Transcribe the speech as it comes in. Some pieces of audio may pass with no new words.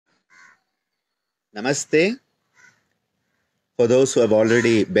Namaste. For those who have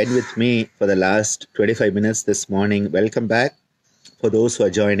already been with me for the last 25 minutes this morning, welcome back. For those who are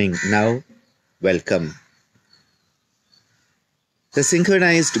joining now, welcome. The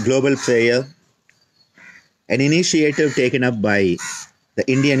Synchronized Global Prayer, an initiative taken up by the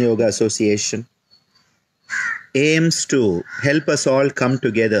Indian Yoga Association, aims to help us all come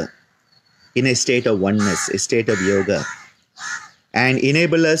together in a state of oneness, a state of yoga, and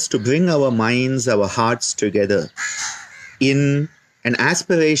enable us to bring our minds, our hearts together in an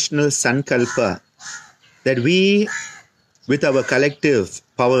aspirational sankalpa that we, with our collective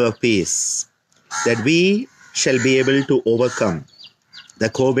power of peace, that we shall be able to overcome the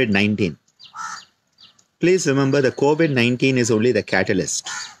COVID-19. Please remember, the COVID-19 is only the catalyst.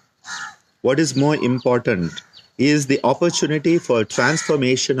 What is more important is the opportunity for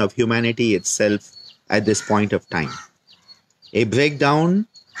transformation of humanity itself at this point of time. A breakdown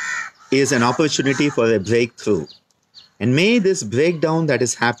is an opportunity for a breakthrough. And may this breakdown that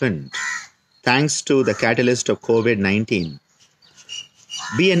has happened, thanks to the catalyst of COVID-19,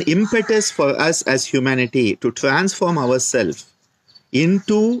 be an impetus for us as humanity to transform ourselves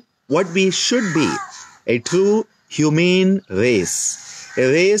into what we should be, a true humane race, a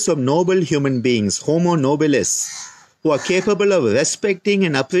race of noble human beings, Homo nobilis, who are capable of respecting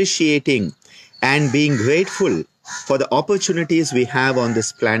and appreciating and being grateful for the opportunities we have on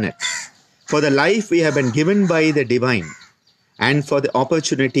this planet, for the life we have been given by the divine, and for the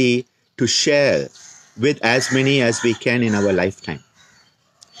opportunity to share with as many as we can in our lifetime.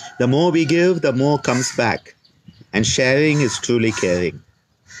 The more we give, the more comes back, and sharing is truly caring.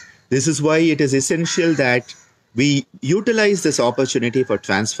 This is why it is essential that we utilize this opportunity for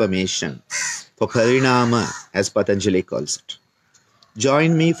transformation, for parinama, as Patanjali calls it.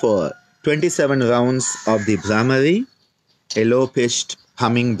 Join me for 27 rounds of the Brahmari, a low-pitched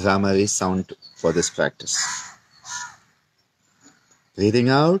humming Brahmari sound for this practice. Breathing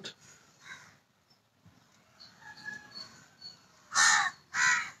out.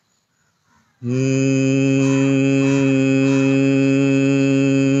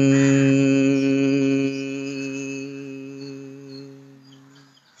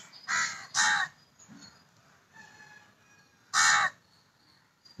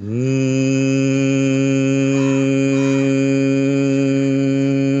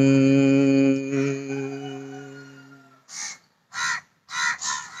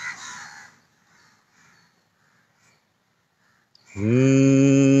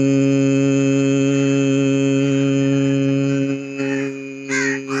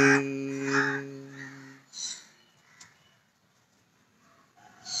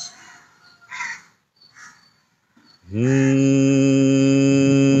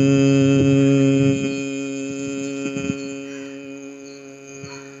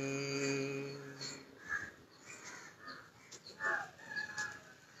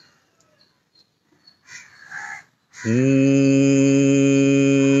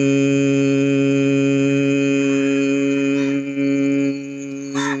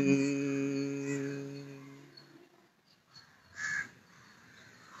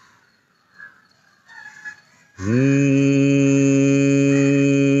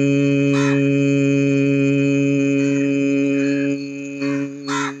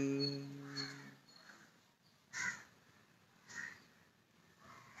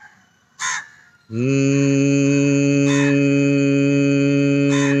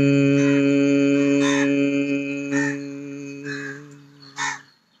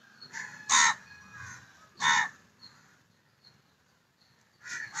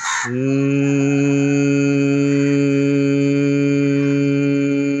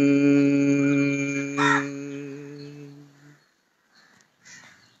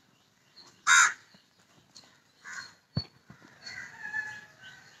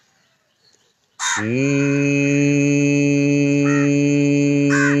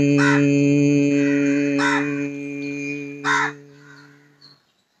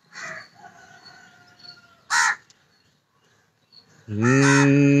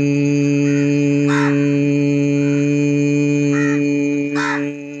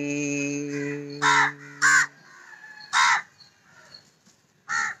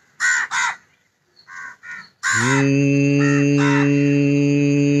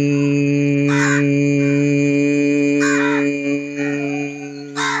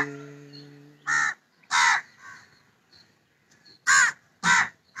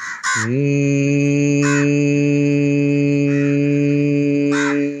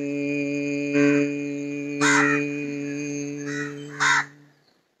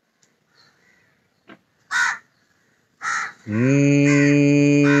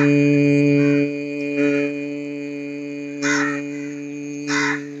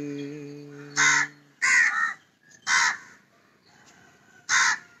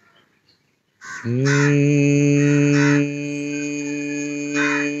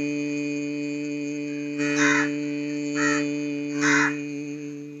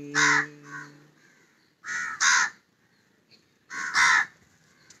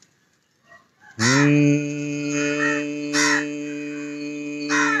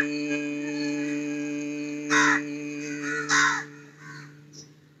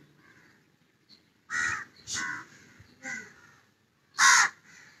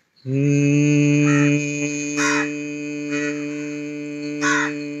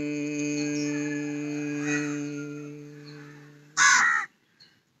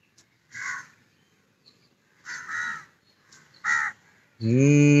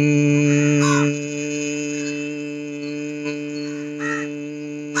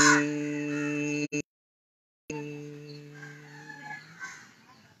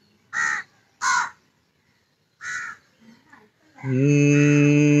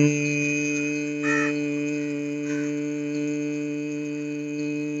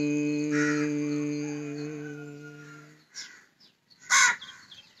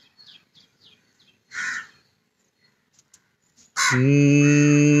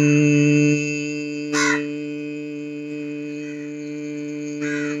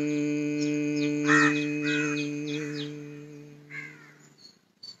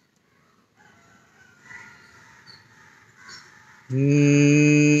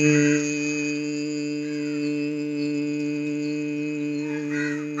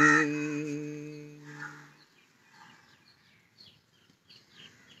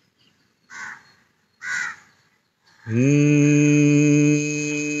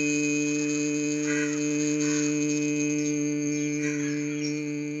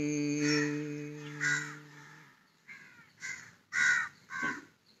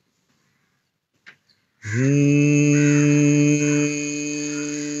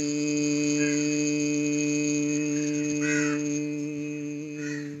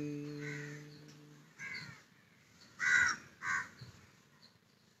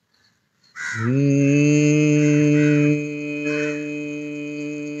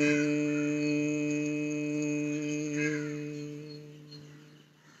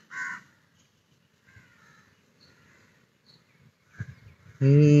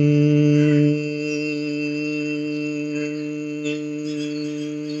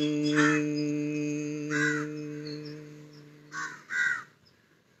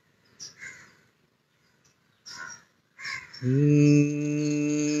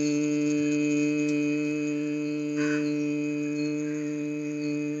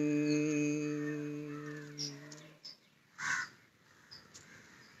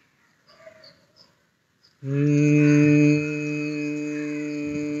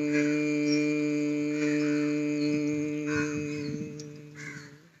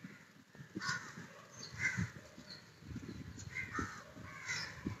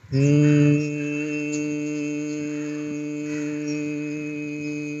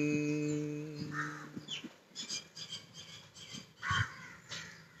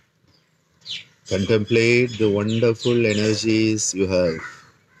 Contemplate the wonderful energies you have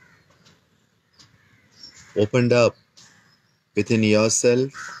opened up within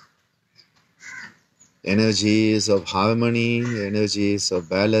yourself, energies of harmony, energies of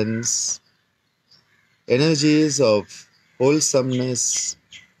balance, energies of wholesomeness,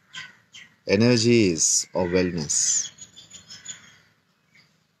 energies of wellness.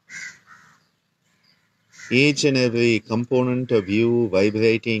 Each and every component of you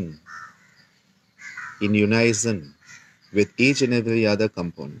vibrating in unison with each and every other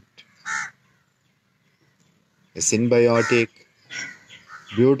component. A symbiotic,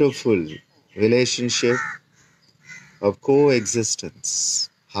 beautiful relationship of coexistence,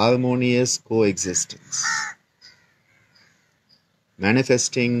 harmonious coexistence,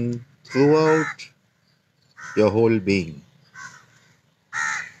 manifesting throughout your whole being.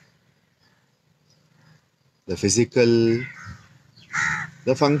 The physical,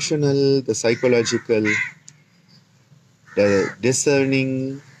 the functional, the psychological, the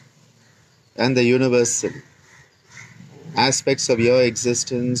discerning, and the universal aspects of your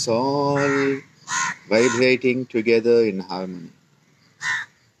existence all vibrating together in harmony.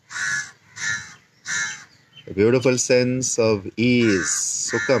 A beautiful sense of ease,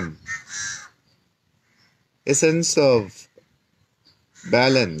 sukham, a sense of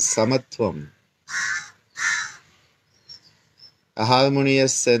balance, samatvam, a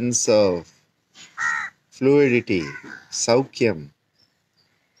harmonious sense of fluidity, saukyam,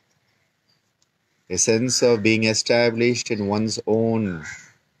 a sense of being established in one's own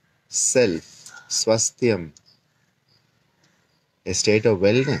self, swasthyam, a state of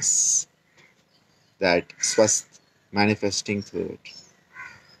wellness, that swasth manifesting through it.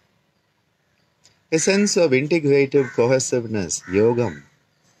 A sense of integrative cohesiveness, yogam.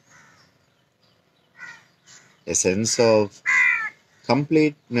 A sense of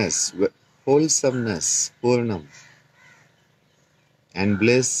completeness, wholesomeness, purnam. And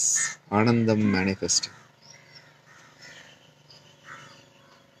bliss, anandam manifesting.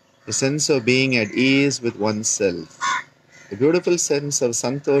 A sense of being at ease with oneself. A beautiful sense of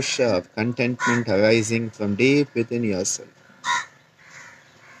santosha, of contentment arising from deep within yourself.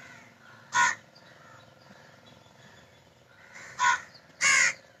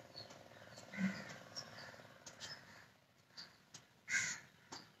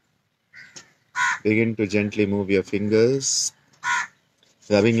 Begin to gently move your fingers,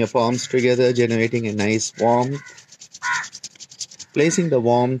 rubbing your palms together, generating a nice warmth. Placing the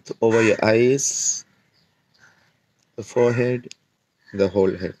warmth over your eyes, the forehead, the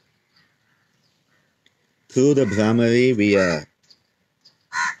whole head. Through the Brahmari, we are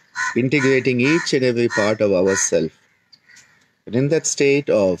integrating each and every part of ourselves. And in that state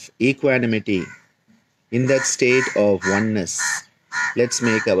of equanimity, in that state of oneness, let's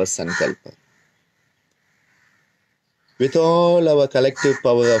make our sankalpa. With all our collective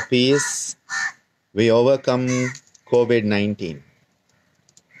power of peace, we overcome COVID-19.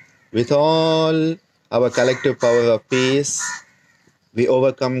 With all our collective power of peace, we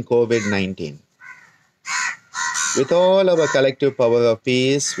overcome COVID-19. With all our collective power of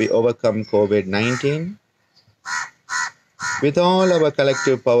peace, we overcome COVID-19. With all our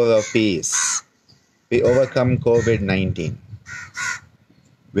collective power of peace, we overcome COVID-19.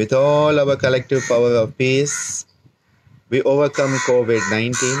 With all our collective power of peace, we overcome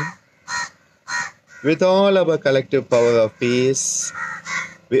COVID-19. With all our collective power of peace,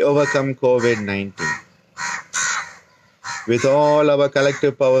 we overcome COVID-19. With all our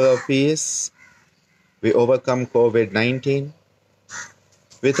collective power of peace, we overcome COVID-19.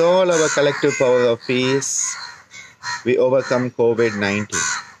 With all our collective power of peace, we overcome COVID-19.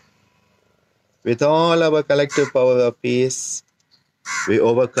 With all our collective power of peace, we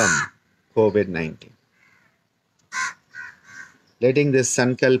overcome COVID-19. Letting this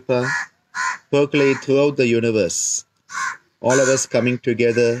sankalpa percolate throughout the universe, all of us coming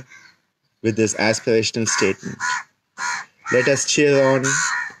together with this aspirational statement. Let us cheer on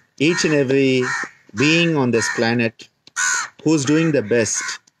each and every being on this planet who's doing the best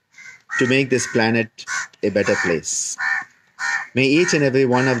to make this planet a better place. May each and every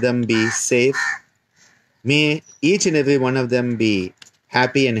one of them be safe. May each and every one of them be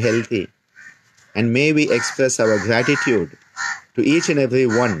happy and healthy. And may we express our gratitude to each and every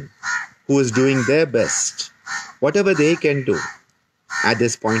one who is doing their best, whatever they can do at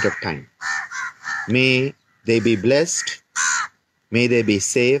this point of time. May they be blessed, may they be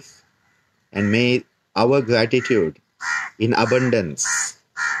safe, and may our gratitude in abundance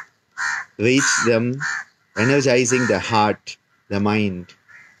reach them, energizing the heart, the mind,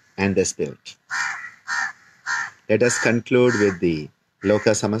 and the spirit. Let us conclude with the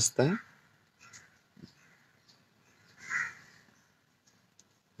Loka Samasta.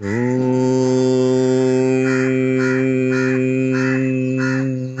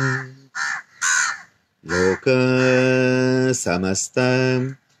 Loka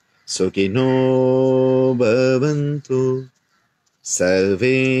Samasta Sukhino Bhavantu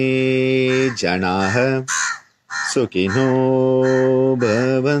Sarve Janaha Sukhino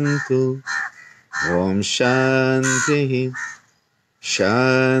Bhavantu Om Shantihi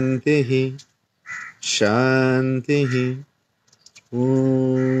Shantihi Shantihi.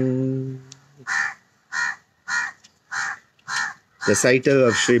 The siter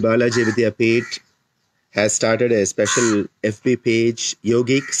of Sri Balaji Vidyapeeth has started a special FB page,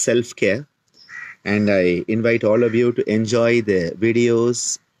 Yogic Self-Care, and I invite all of you to enjoy the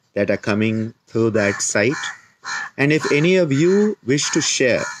videos that are coming through that site. And if any of you wish to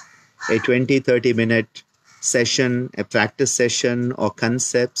share a 20-30 minute session, a practice session or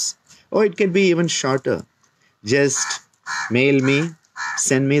concepts, or it can be even shorter, just mail me,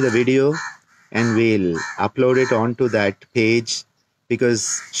 send me the video, and we'll upload it onto that page,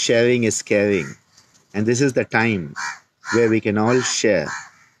 because sharing is caring. And this is the time where we can all share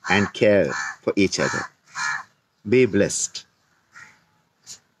and care for each other. Be blessed.